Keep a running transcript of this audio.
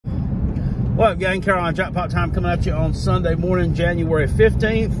What up, gang? Carolina Jackpot time coming at you on Sunday morning, January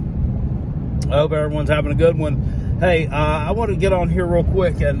 15th. I hope everyone's having a good one. Hey, I want to get on here real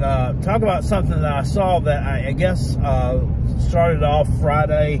quick and talk about something that I saw that I guess started off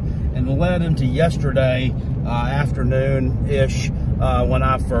Friday and led into yesterday afternoon-ish when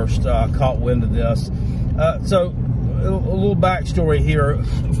I first caught wind of this. So, a little backstory here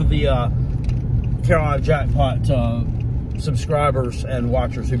for the Carolina Jackpot subscribers and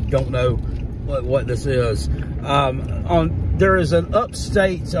watchers who don't know what this is. There is an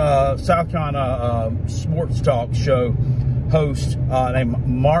upstate South Carolina sports talk show host named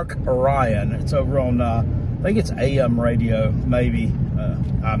Marc Ryan. It's over on I think it's AM radio, maybe.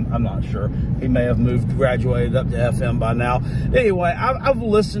 I'm not sure. He may have graduated up to FM by now. Anyway, I've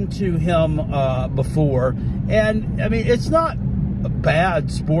listened to him before, and I mean, it's not a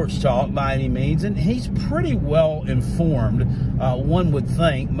bad sports talk by any means, and he's pretty well informed. One would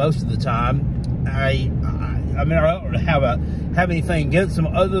think most of the time. I mean, I don't have anything against him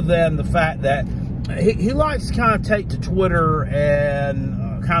other than the fact that he likes to kind of take to Twitter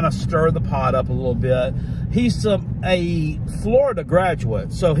and kind of stir the pot up a little bit. He's a Florida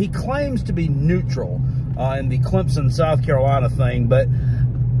graduate, so he claims to be neutral in the Clemson, South Carolina thing, but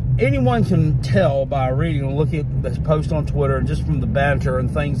anyone can tell by reading and looking at this post on Twitter and just from the banter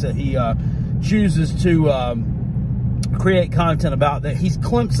and things that he chooses to create content about, that he's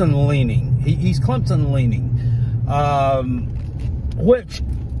Clemson leaning. He's Clemson leaning, which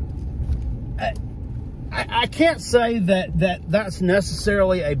I can't say that's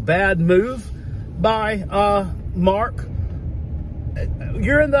necessarily a bad move by Mark.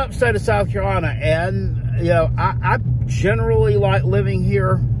 You're in the upstate of South Carolina, and you know I generally like living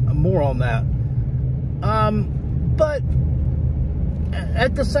here. More on that, but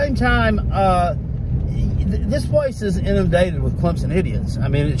at the same time, this place is inundated with Clemson idiots. I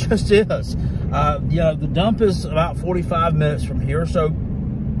mean, it just is. You know, the dump is about 45 minutes from here, so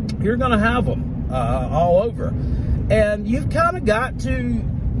you're going to have them all over. And you've kind of got to,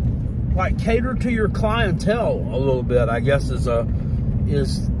 like, cater to your clientele a little bit, I guess, is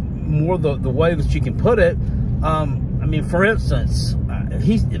more the way that you can put it. I mean, for instance,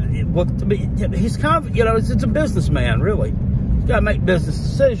 he's kind of, you know, it's a businessman, really. He's got to make business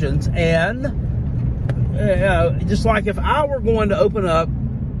decisions, and just like if I were going to open up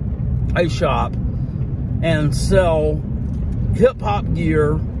a shop and sell hip-hop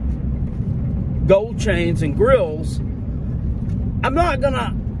gear, gold chains, and grills, I'm not going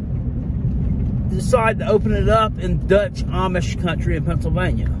to decide to open it up in Dutch Amish country in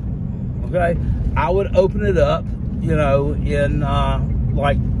Pennsylvania, okay? I would open it up, you know, in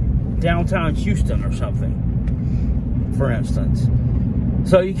like downtown Houston or something, for instance.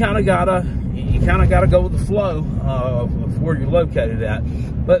 So you kind of gotta go with the flow of where you're located at.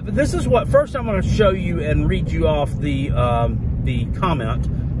 But this is what first I'm going to show you and read you off the comment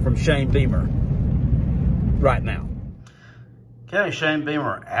from Shane Beamer right now. Okay, Shane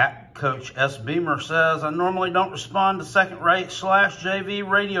Beamer at Coach S. Beamer says, I normally don't respond to second-rate /JV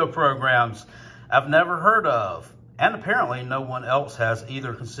radio programs I've never heard of. And apparently no one else has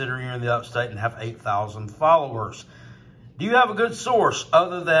either, considering you're in the upstate and have 8,000 followers. Do you have a good source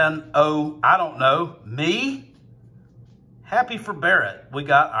other than, oh, I don't know, me? Happy for Barrett. We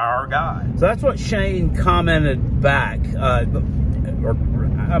got our guy. So that's what Shane commented back.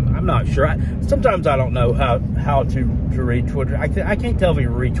 I'm not sure. Sometimes I don't know how to read Twitter. I can't tell if he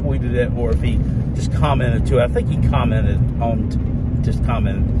retweeted it or if he just commented to it. I think he commented on this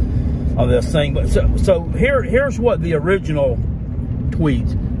thing. But so here's what the original tweet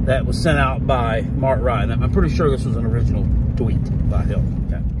that was sent out by Marc Ryan. I'm pretty sure this was an original tweet by him.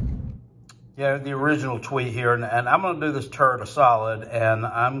 Okay. Yeah, the original tweet here, and I'm going to do this turd a solid, and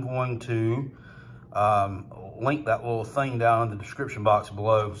I'm going to link that little thing down in the description box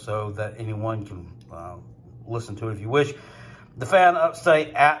below so that anyone can listen to it if you wish. The Fan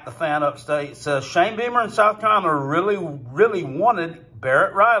Upstate at the Fan Upstate says, Shane Beamer in South Carolina really wanted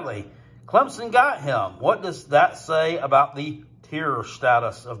Barrett Riley. Clemson got him. What does that say about the tier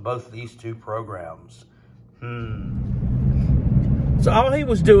status of both of these two programs? So all he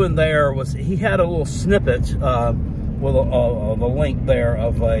was doing there was he had a little snippet with a link there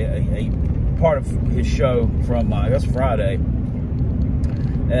of a part of his show from I guess Friday,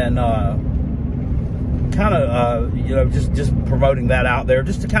 and kind of you know, just promoting that out there,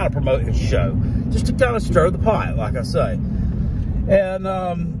 just to kind of promote his show, just to kind of stir the pot, like I say. And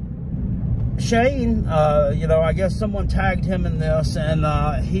Shane, you know, I guess someone tagged him in this, and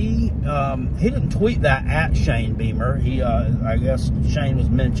he didn't tweet that at Shane Beamer. I guess Shane was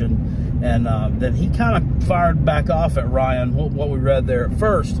mentioned, and then he kind of fired back off at Ryan, what we read there at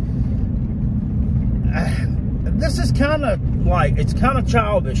first. this is kind of like, it's kind of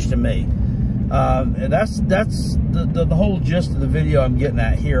childish to me. And that's the whole gist of the video I'm getting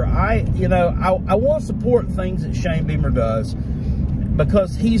at here. I want to support things that Shane Beamer does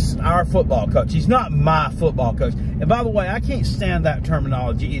because he's our football coach. He's not my football coach. And by the way, I can't stand that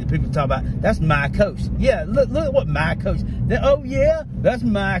terminology either. People talk about, that's my coach. Yeah, look at what my coach. Oh yeah, that's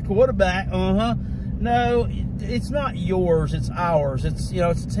my quarterback. No, it's not yours. It's ours. It's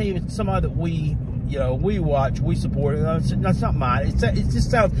it's a team. It's somebody that we watch, we support. That's not mine. It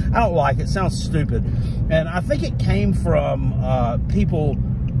just sounds, I don't like it. It sounds stupid. And I think it came from people,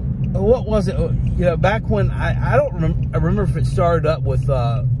 what was it? Back when, I remember if it started up with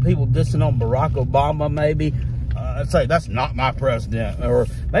people dissing on Barack Obama, maybe. I'd say, that's not my president. Or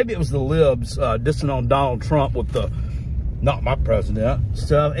maybe it was the libs dissing on Donald Trump with the, not my president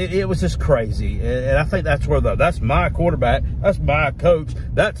stuff. It was just crazy. And I think that's where that's my quarterback, that's my coach,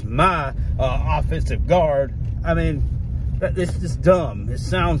 that's my offensive guard. I mean, it's just dumb. It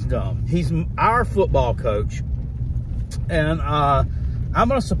sounds dumb. He's our football coach, and I'm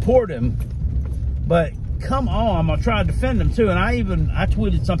going to support him, but come on, I'm going to try to defend him too. And I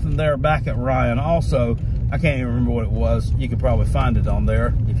tweeted something there back at Ryan also. I can't even remember what it was. You could probably find it on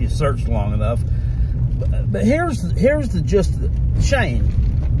there if you searched long enough. But here's the gist. Shane,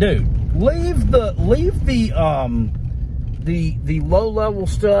 dude, leave the low level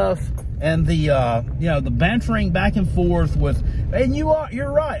stuff and the the bantering back and forth with. And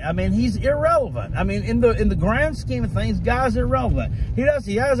you're right. I mean, he's irrelevant. I mean, in the grand scheme of things, guy's irrelevant. He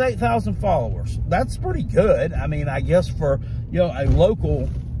has 8,000 followers. That's pretty good. I mean, I guess for a local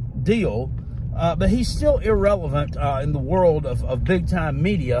deal. But he's still irrelevant in the world of big-time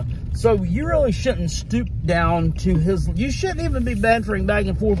media. So you really shouldn't stoop down to his... You shouldn't even be bantering back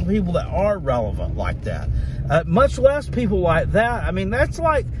and forth with people that are relevant like that. Much less people like that. I mean, that's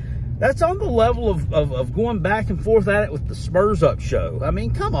on the level of going back and forth at it with the Spurs Up show. I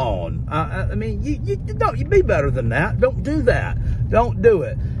mean, come on. I mean, you be better than that. Don't do that. Don't do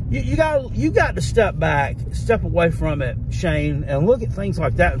it. You got to step back, step away from it, Shane, and look at things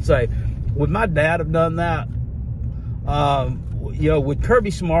like that and say, would my dad have done that? Would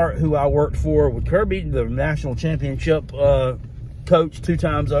Kirby Smart, who I worked for, would Kirby, the national championship coach 2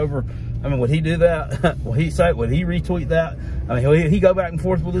 times over, I mean, would he do that? Would he retweet that? I mean, would he go back and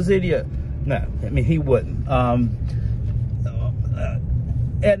forth with this idiot? No, I mean, he wouldn't.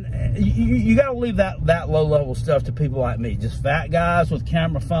 And you got to leave that low-level stuff to people like me, just fat guys with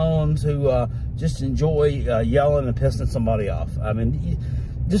camera phones who just enjoy yelling and pissing somebody off. I mean,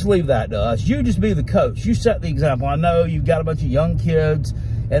 just leave that to us. You just be the coach. You set the example. I know you've got a bunch of young kids,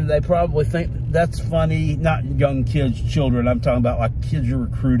 and they probably think that's funny. Not young kids, children. I'm talking about like kids you're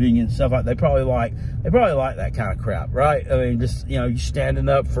recruiting and stuff like that. They probably like that kind of crap, right? I mean, just you standing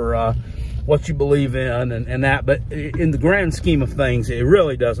up for what you believe in and that. But in the grand scheme of things, it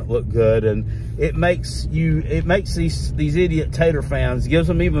really doesn't look good, and it makes these idiot Tater fans, gives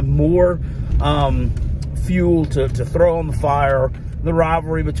them even more fuel to throw on the fire. The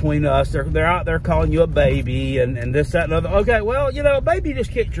rivalry between us. They're out there calling you a baby and this, that, and other. Okay, well, baby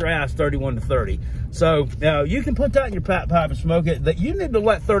just kicked your ass 31-30. So you can put that in your pipe and smoke it. That you need to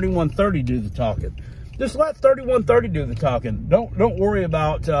let 31-30 do the talking. Just let 31-30 do the talking. Don't worry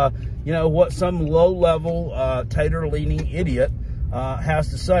about what some low-level tater-leaning idiot has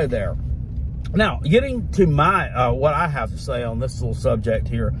to say there. Now, getting to my what I have to say on this little subject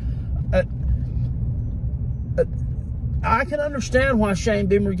here. I can understand why Shane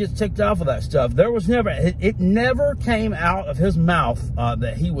Beamer gets ticked off of that stuff. There was never, it never came out of his mouth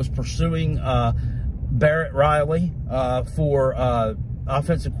that he was pursuing Barrett Riley for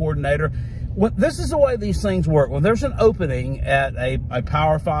offensive coordinator. This is the way these things work. When there's an opening at a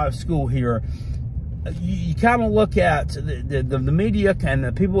Power 5 school here, you kind of look at the media and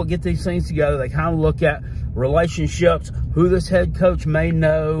the people that get these things together. They kind of look at relationships, who this head coach may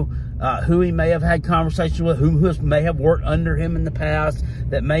know, who he may have had conversations with, who may have worked under him in the past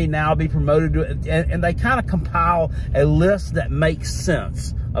that may now be promoted to, and they kind of compile a list that makes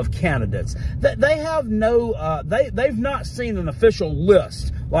sense of candidates. They have no, they've not seen an official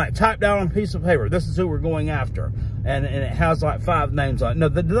list, like typed down on a piece of paper, this is who we're going after, and it has like 5 names on it. No,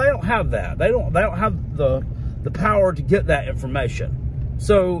 they don't have that. They don't have the power to get that information.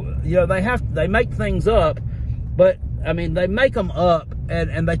 So, they make things up, but I mean, they make them up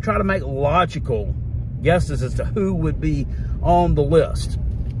and they try to make logical guesses as to who would be on the list.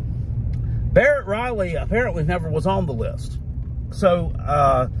 Barrett Riley apparently never was on the list. So,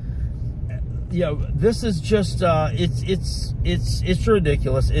 this is just, it's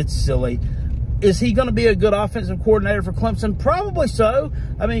ridiculous. It's silly. Is he going to be a good offensive coordinator for Clemson? Probably so.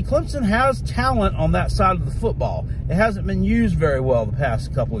 I mean, Clemson has talent on that side of the football. It hasn't been used very well the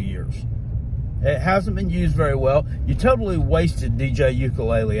past couple of years. It hasn't been used very well. You totally wasted DJ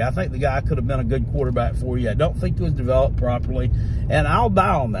Ukulele. I think the guy could have been a good quarterback for you. I don't think he was developed properly. And I'll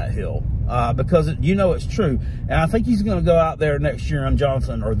die on that hill because it's true. And I think he's going to go out there next year on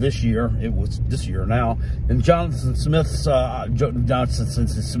Jonathan, or this year. It was this year now. And Jonathan Smith's,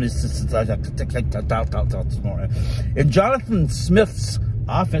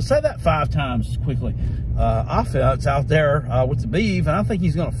 offense, say that 5 times quickly, offense out there with the Beeve, and I think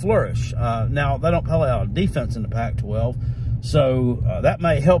he's going to flourish. Now, they don't play out of defense in the Pac-12, so that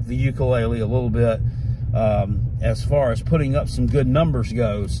may help the Ukulele a little bit as far as putting up some good numbers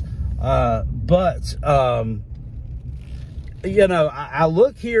goes. I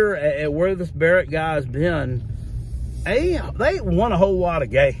look here at where this Barrett guy's been. They won a whole lot of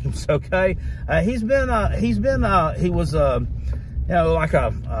games, okay? He was like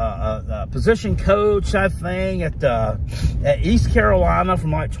a position coach type thing at East Carolina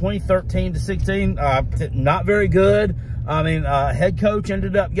from like 2013 to 16. Not very good. I mean, head coach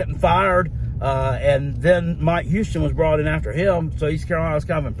ended up getting fired, and then Mike Houston was brought in after him. So East Carolina's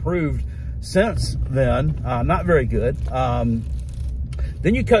kind of improved since then. Not very good.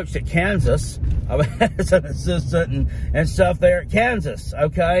 Then you coached at Kansas as an assistant and stuff there at Kansas.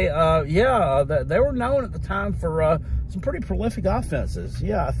 Okay, they were known at the time for some pretty prolific offenses.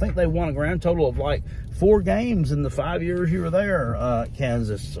 Yeah, I think they won a grand total of like 4 games in the 5 years you were there at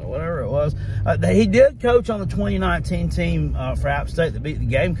Kansas, or whatever it was. He did coach on the 2019 team for App State that beat the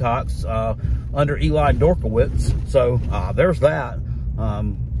Gamecocks under Eli Dorkowitz. So there's that.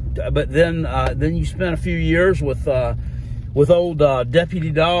 But then you spent a few years with old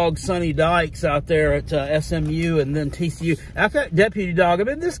Deputy Dog Sonny Dykes out there at SMU and then TCU. I got Deputy Dog. I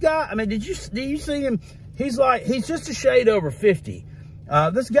mean, this guy. I mean, did you see him? He's just a shade over 50.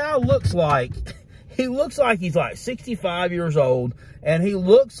 This guy looks like he's like 65 years old, and he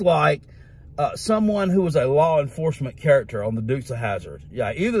looks like someone who was a law enforcement character on the Dukes of Hazzard.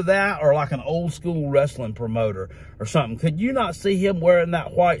 Yeah, either that or like an old school wrestling promoter or something. Could you not see him wearing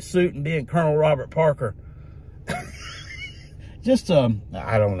that white suit and being Colonel Robert Parker? Just,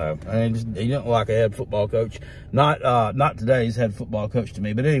 I don't know. I mean, he didn't like a head football coach. Not today's head football coach to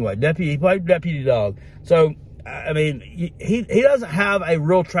me. But anyway, he played Deputy Dog. So, I mean, he doesn't have a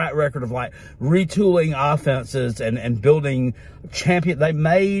real track record of like retooling offenses and building champion. They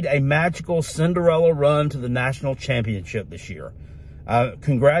made a magical Cinderella run to the national championship this year.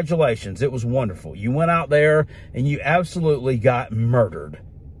 Congratulations. It was wonderful. You went out there and you absolutely got murdered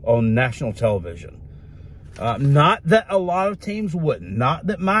on national television. Not that a lot of teams wouldn't. Not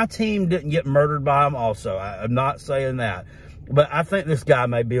that my team didn't get murdered by them also. I'm not saying that. But I think this guy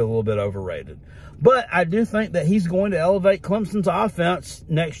may be a little bit overrated. But I do think that he's going to elevate Clemson's offense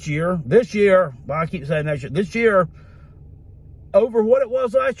next year. This year, well, I keep saying next year. This year, over what it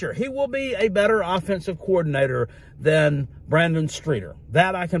was last year. He will be a better offensive coordinator than Brandon Streeter.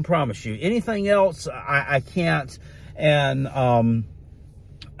 That I can promise you. Anything else, I can't. And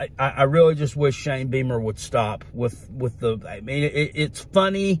I really just wish Shane Beamer would stop with the. I mean, it's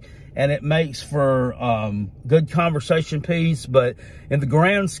funny and it makes for good conversation piece, but in the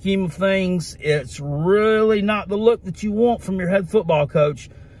grand scheme of things, it's really not the look that you want from your head football coach.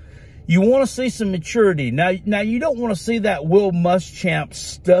 You want to see some maturity. Now you don't want to see that Will Muschamp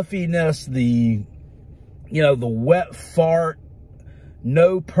stuffiness, the wet fart,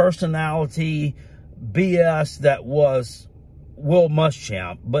 no personality BS that was Will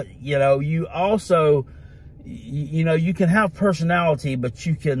Muschamp. But, you also, you can have personality, but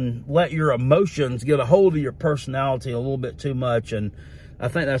you can let your emotions get a hold of your personality a little bit too much. And I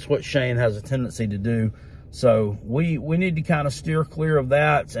think that's what Shane has a tendency to do. So we need to kind of steer clear of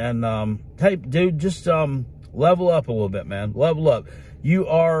that. And, hey, dude, just level up a little bit, man. Level up. You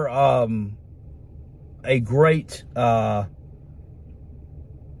are a great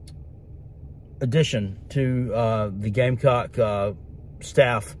addition to the Gamecock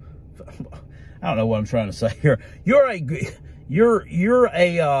staff. I don't know what I'm trying to say here.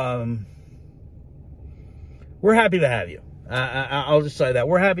 We're happy to have you. I'll just say that.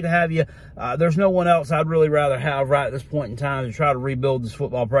 We're happy to have you. There's no one else I'd really rather have right at this point in time to try to rebuild this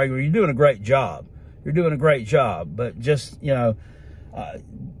football program. You're doing a great job. You're doing a great job. But just, these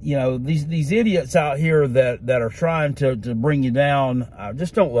idiots out here that are trying to bring you down,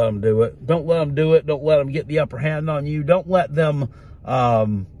 just don't let them do it. Don't let them do it. Don't let them get the upper hand on you. Don't let them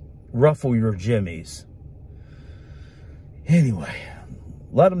ruffle your jimmies. Anyway,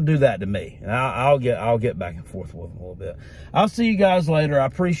 let them do that to me, and I'll get back and forth with them a little bit. I'll see you guys later. I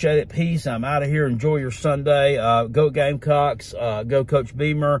appreciate it. Peace. I'm out of here. Enjoy your Sunday. Go Gamecocks. Go Coach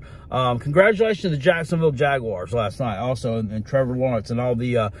Beamer. Congratulations to the Jacksonville Jaguars last night, also, and Trevor Lawrence and all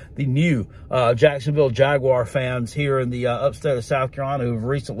the new Jacksonville Jaguar fans here in the upstate of South Carolina who have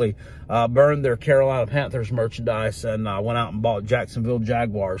recently burned their Carolina Panthers merchandise and went out and bought Jacksonville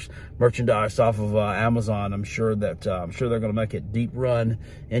Jaguars merchandise off of Amazon. I'm sure they're going to make a deep run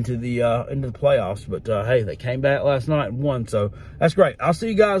into the playoffs. But hey, they came back last night and won, so that's great. I'll see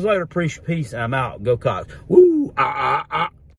you guys later. Peace. I'm out. Go Cox. Woo!